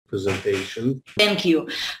presentation. Thank you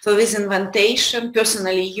for this invitation,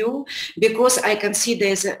 personally you, because I consider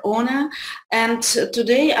it an honor. And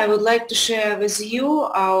today I would like to share with you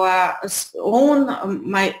my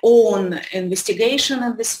own investigation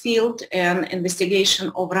in this field and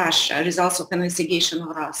investigation of Russia, results of investigation of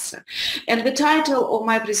Russia. And the title of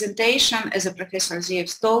my presentation, as a Professor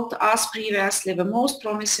Ziev told us previously, the most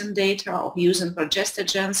promising data of using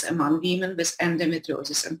progestogens among women with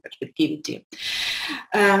endometriosis and infertility.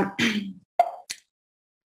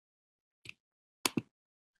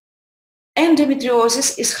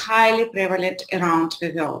 Endometriosis is highly prevalent around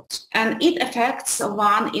the world, and it affects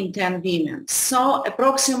 1 in 10 women. So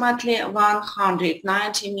approximately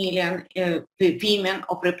 190 million women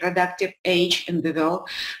of reproductive age in the world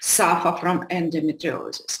suffer from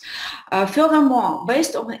endometriosis. Furthermore,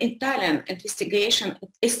 based on an Italian investigation, it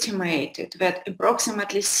estimated that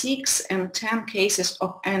approximately 6 in 10 cases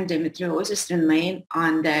of endometriosis remain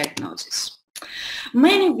undiagnosed.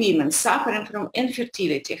 Many women suffering from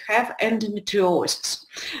infertility have endometriosis,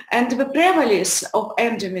 and the prevalence of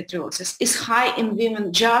endometriosis is high in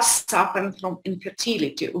women just suffering from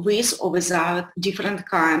infertility with or without different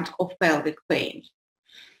kinds of pelvic pain.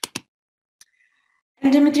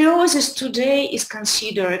 Endometriosis today is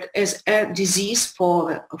considered as a disease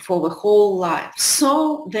for the whole life.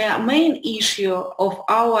 So the main issue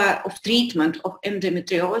of treatment of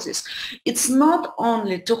endometriosis, it's not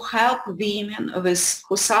only to help women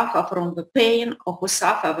who suffer from the pain or who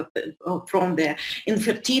suffer from the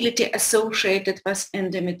infertility associated with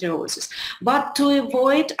endometriosis, but to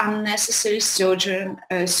avoid unnecessary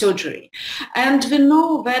surgery. And we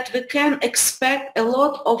know that we can expect a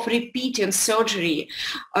lot of repeating surgery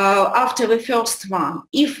after the first one,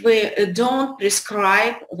 if we don't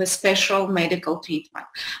prescribe the special medical treatment.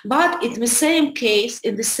 But in the same case,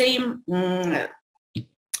 in the same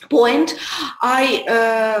point, I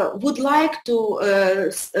would like to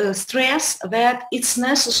stress that it's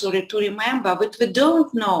necessary to remember that we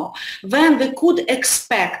don't know when we could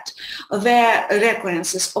expect the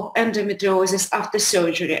recurrences of endometriosis after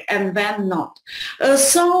surgery and when not.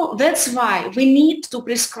 So that's why we need to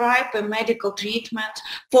prescribe a medical treatment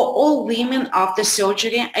for all women after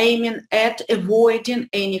surgery, aiming at avoiding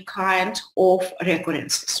any kind of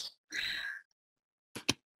recurrences.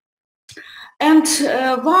 And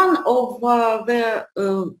one of the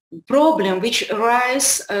problem which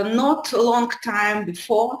arose not a long time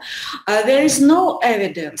before, there is no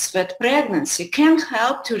evidence that pregnancy can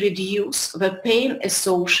help to reduce the pain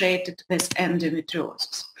associated with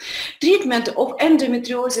endometriosis. Treatment of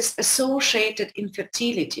endometriosis associated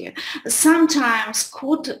infertility sometimes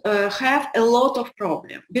could have a lot of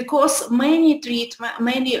problems because many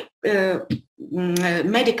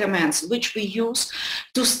medicaments which we use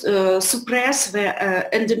to suppress the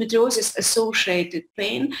endometriosis associated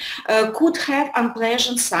pain could have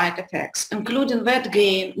unpleasant side effects, including weight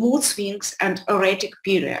gain, mood swings, and erratic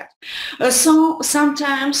period. So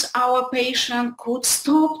sometimes our patient could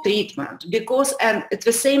stop treatment because, and at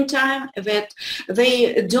the same time that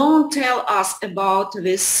they don't tell us about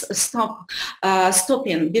this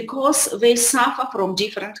stopping because they suffer from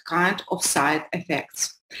different kind of side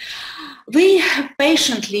effects. We are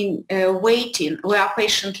patiently waiting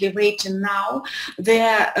now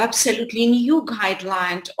the absolutely new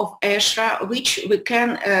guideline of ESHRA, which we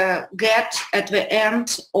can get at the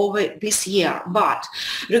end of this year. But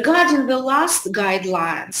regarding the last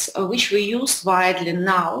guidelines, which we use widely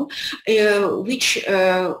now, which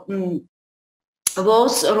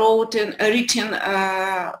was written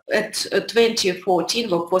at 2014,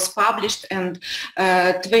 was published in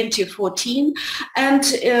 2014, and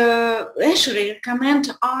actually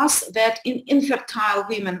recommend us that in infertile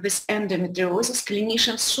women with endometriosis,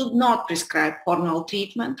 clinicians should not prescribe hormonal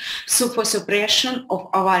treatment for suppression of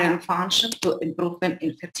ovarian function to improvement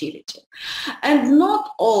in fertility. And not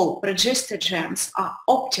all progestogens are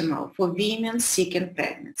optimal for women seeking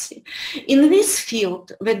pregnancy. In this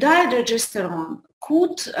field, the dydrogesterone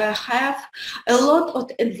could have a lot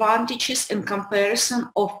of advantages in comparison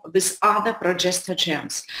with other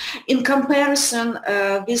progestogens. In comparison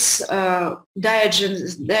with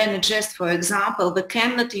Diagest, for example, we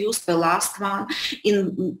cannot use the last one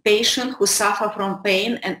in patients who suffer from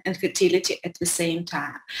pain and infertility at the same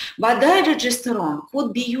time. But dydrogesterone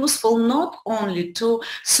could be useful not only to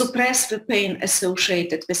suppress the pain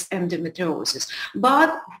associated with endometriosis,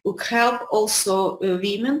 but would help also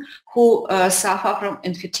women who suffer from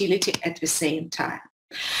infertility at the same time.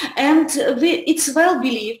 And it's well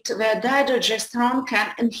believed that dihydrogesterone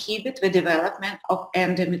can inhibit the development of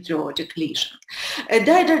endometriotic lesion.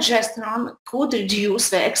 Dihydrogesterone could reduce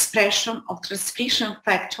the expression of transcription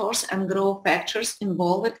factors and growth factors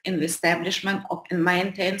involved in the establishment of and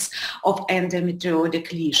maintenance of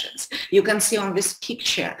endometriotic lesions. You can see on this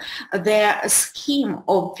picture the scheme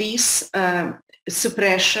of this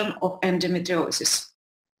suppression of endometriosis.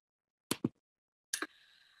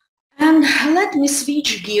 And let me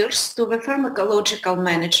switch gears to the pharmacological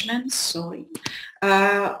management,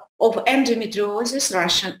 of endometriosis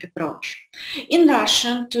Russian approach. In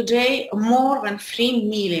Russia, today, more than 3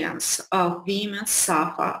 million of women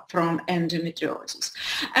suffer from endometriosis.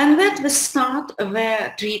 And when we start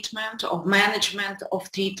the treatment of management of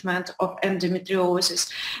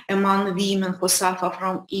endometriosis among women who suffer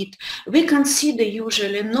from it, we consider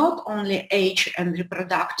usually not only age and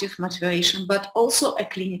reproductive motivation, but also a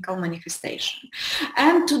clinical manifestation.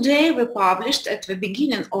 And today we published at the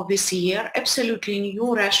beginning of this year absolutely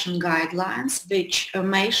new Russian guidelines which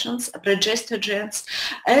mentions progestogens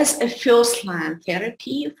as a first-line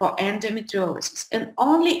therapy for endometriosis, and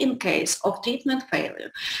only in case of treatment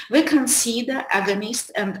failure we consider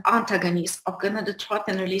agonist and antagonist of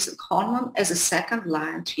gonadotropin-releasing hormone as a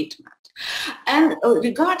second-line treatment. And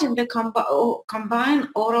regarding the combined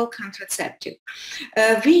oral contraceptive,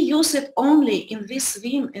 we use it only in with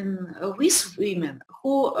women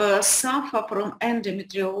who suffer from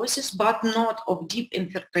endometriosis but not of deep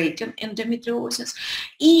infiltrating endometriosis,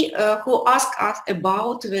 who ask us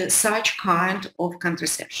about such kind of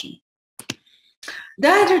contraception.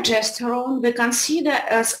 Dihydrogesterone we consider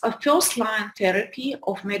as a first-line therapy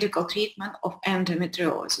of medical treatment of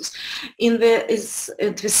endometriosis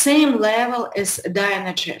at the same level as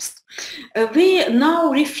Dynagest. We now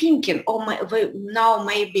rethinking, or we now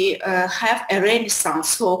maybe have a renaissance,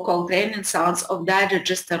 so-called renaissance of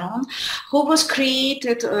dihydrogesterone, who was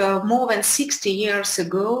created more than 60 years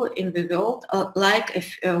ago in the world, like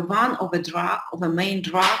one of a main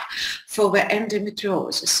drug for the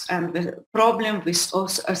endometriosis and the problem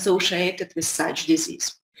associated with such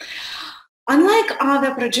disease. Unlike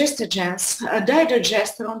other progestogens,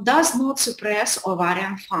 dihydrogesterone does not suppress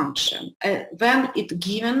ovarian function when it's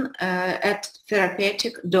given at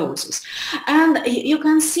therapeutic doses. And you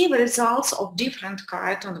can see the results of different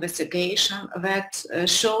kind of investigation that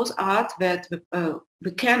shows us that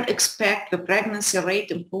we can expect the pregnancy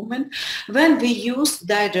rate improvement when we use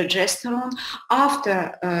dihydrogesterone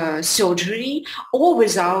after surgery or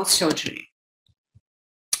without surgery.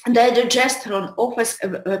 Dihydrogesterone offers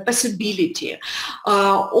a possibility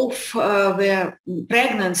of the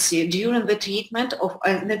pregnancy during the treatment of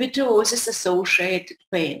endometriosis-associated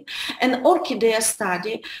pain. An Orchidea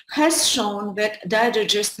study has shown that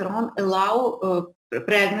dihydrogesterone allows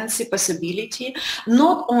pregnancy possibility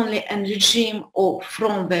not in a regime of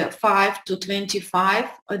from the 5 to 25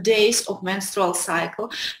 days of menstrual cycle,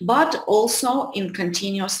 but also in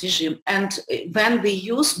continuous regime. And when we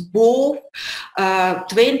use both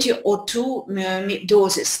 20 or 2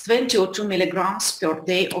 doses, 20 or 2 milligrams per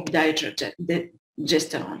day of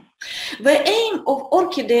dihydrogesterone. The aim of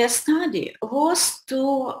Orchidea study was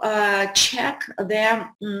to check the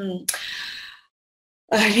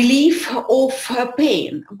relief of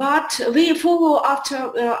pain, but we follow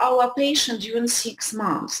after our patient during 6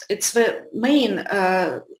 months. It's the main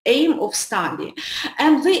aim of study,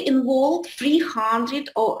 and we involved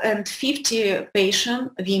 350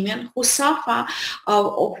 patient women who suffer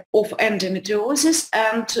of endometriosis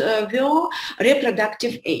and were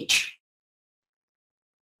reproductive age.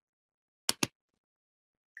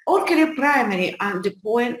 Orchidea primary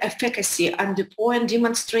endpoint efficacy endpoint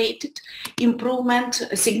demonstrated improvement,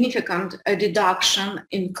 significant reduction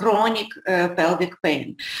in chronic pelvic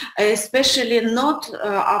pain, especially not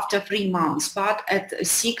after 3 months, but at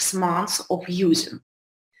 6 months of using.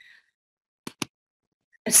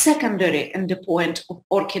 A secondary endpoint of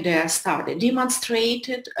Orchidea study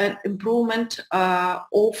demonstrated an improvement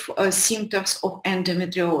of symptoms of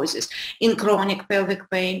endometriosis in chronic pelvic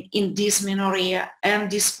pain, in dysmenorrhea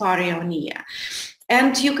and dyspareunia.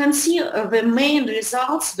 And you can see the main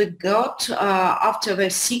results we got after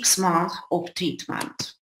the 6 months of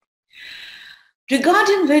treatment.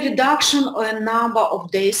 Regarding the reduction of a number of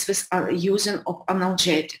days with using of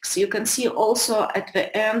analgesics, you can see also at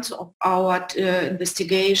the end of our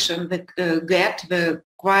investigation we get the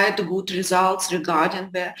quite good results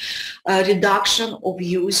regarding the reduction of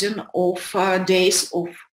using of days of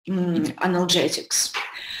analgesics.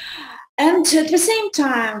 And at the same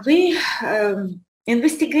time, we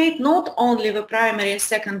investigate not only the primary and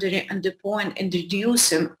secondary endpoint in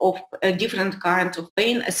reducing of different kinds of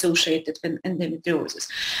pain associated with endometriosis,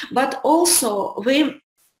 but also we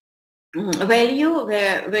valued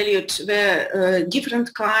the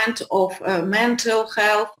different kind of mental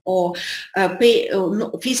health or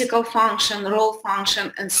physical function, role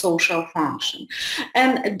function, and social function.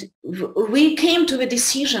 And we came to the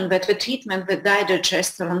decision that the treatment with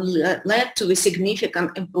dydrogesterone led to the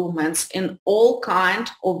significant improvements in all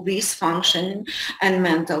kinds of these functioning and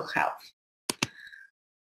mental health.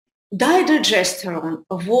 Dydrogesterone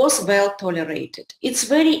was well tolerated. It's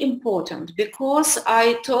very important because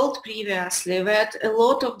I told previously that a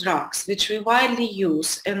lot of drugs which we widely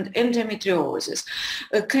use in endometriosis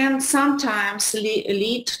can sometimes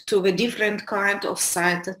lead to a different kind of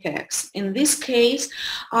side effects. In this case,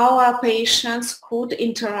 our patients could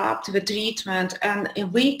interrupt the treatment and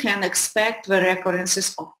we can expect the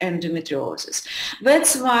recurrences of endometriosis.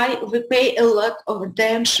 That's why we pay a lot of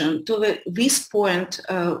attention to this point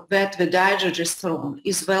that the dydrogesterone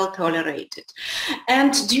is well tolerated.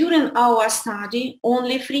 And during our study,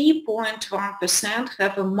 only 3.1%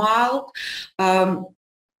 have a mild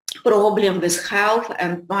problem with health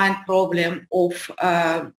and mild problem of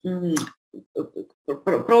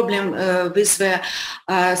with the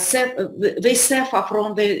they suffer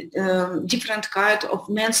from the different kind of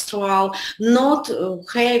menstrual, not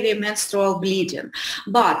heavy menstrual bleeding.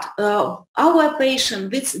 But our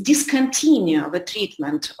patients which discontinue the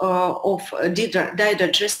treatment of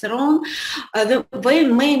dydrogesterone, the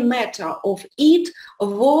main matter of it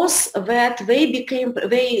was that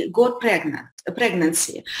they got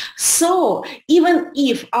pregnancy. So even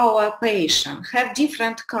if our patient have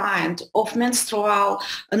different kind of menstrual,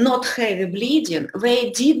 not heavy bleeding,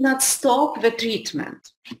 they did not stop the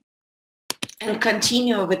treatment and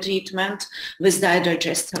continue the treatment with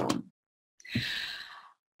dydrogesterone.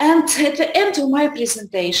 And at the end of my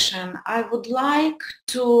presentation, I would like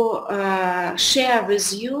to share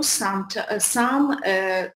with you some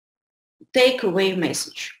takeaway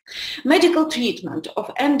message. Medical treatment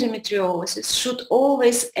of endometriosis should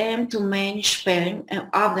always aim to manage pain and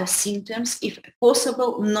other symptoms, if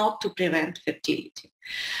possible, not to prevent fertility.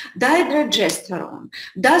 Dydrogesterone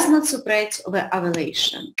does not suppress the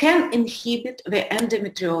ovulation, can inhibit the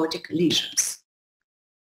endometriotic lesions.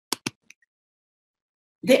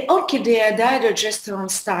 The Orchidea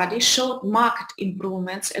dydrogesterone study showed marked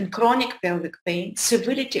improvements in chronic pelvic pain,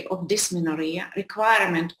 severity of dysmenorrhea,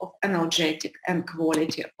 requirement of analgesic, and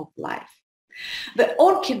quality of life. The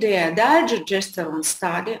Orchidea dydrogesterone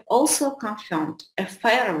study also confirmed a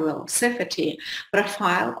favorable safety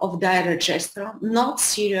profile of dydrogesterone. Not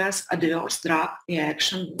serious adverse drug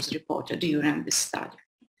reaction was reported during this study.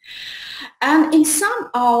 And in some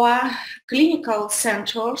of our clinical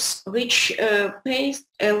centers, which pay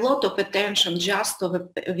a lot of attention just to the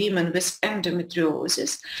women with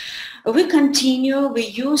endometriosis, we continue the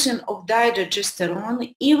using of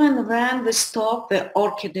dydrogesterone even when we stop the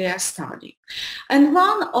Orchidea study. And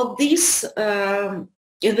one of these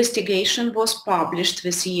investigation was published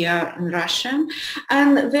this year in Russian,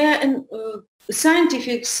 and where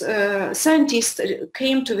scientists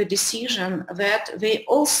came to the decision that they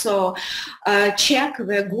also check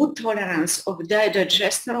the good tolerance of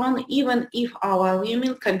dydrogesterone even if our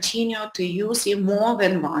women continue to use it more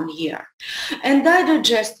than 1 year. And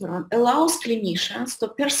dydrogesterone allows clinicians to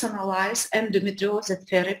personalize endometriosis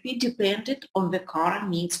therapy dependent on the current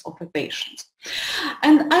needs of the patients.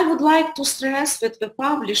 And I would like to stress that we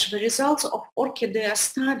publish the results of Orchidea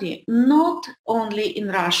study not only in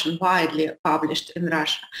Russian, widely published in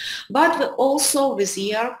Russia, but we also this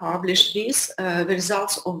year published the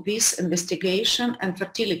results of this investigation and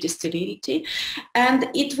fertility sterility, and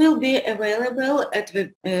it will be available at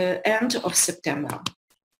the end of September.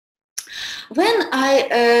 When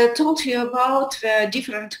I told you about the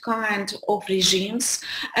different kind of regimes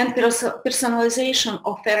and personalization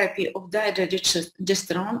of therapy of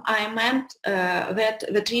dydrogesterone, I meant that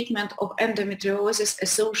the treatment of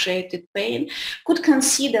endometriosis-associated pain could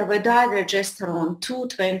consider the dydrogesterone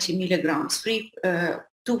 220 milligrams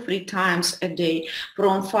 2-3 times a day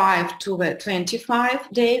from 5 to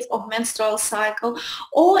 25 days of menstrual cycle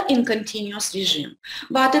or in continuous regime.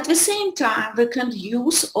 But at the same time, we can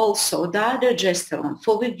use also dydrogesterone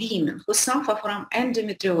for the women who suffer from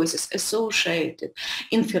endometriosis associated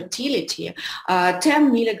infertility,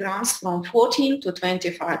 10 milligrams from 14 to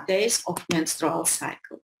 25 days of menstrual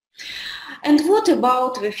cycle. And what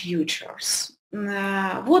about the futures?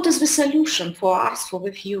 What is the solution for us for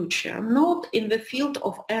the future? Not in the field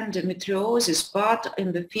of endometriosis, but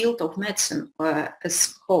in the field of medicine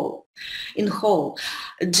as a whole. in whole.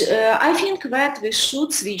 I think that we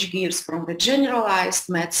should switch gears from the generalized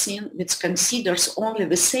medicine, which considers only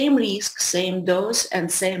the same risk, same dose,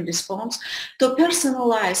 and same response, to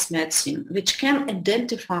personalized medicine, which can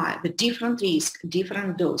identify the different risk,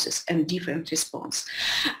 different doses, and different response.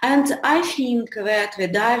 And I think that the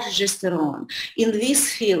diagesterone in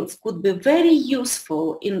this field could be very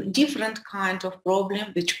useful in different kind of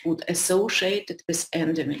problem which could associate it with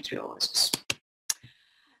endometriosis.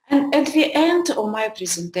 And at the end of my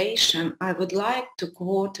presentation, I would like to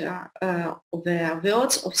quote the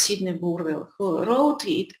words of Sidney Burwell, who wrote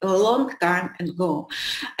it a long time ago.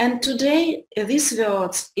 And today, these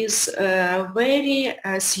words is very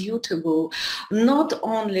suitable, not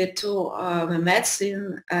only to the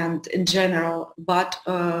medicine and in general, but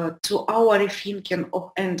to our thinking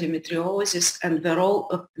of endometriosis and the role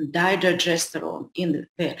of diagesterone in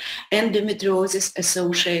the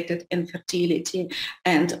endometriosis-associated infertility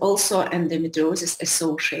and also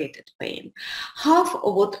endometriosis-associated pain. Half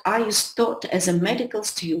of what I taught as a medical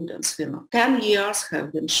student, 10 years,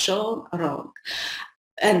 have been shown wrong.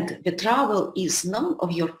 And the trouble is none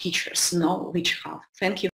of your teachers know which half. Thank you.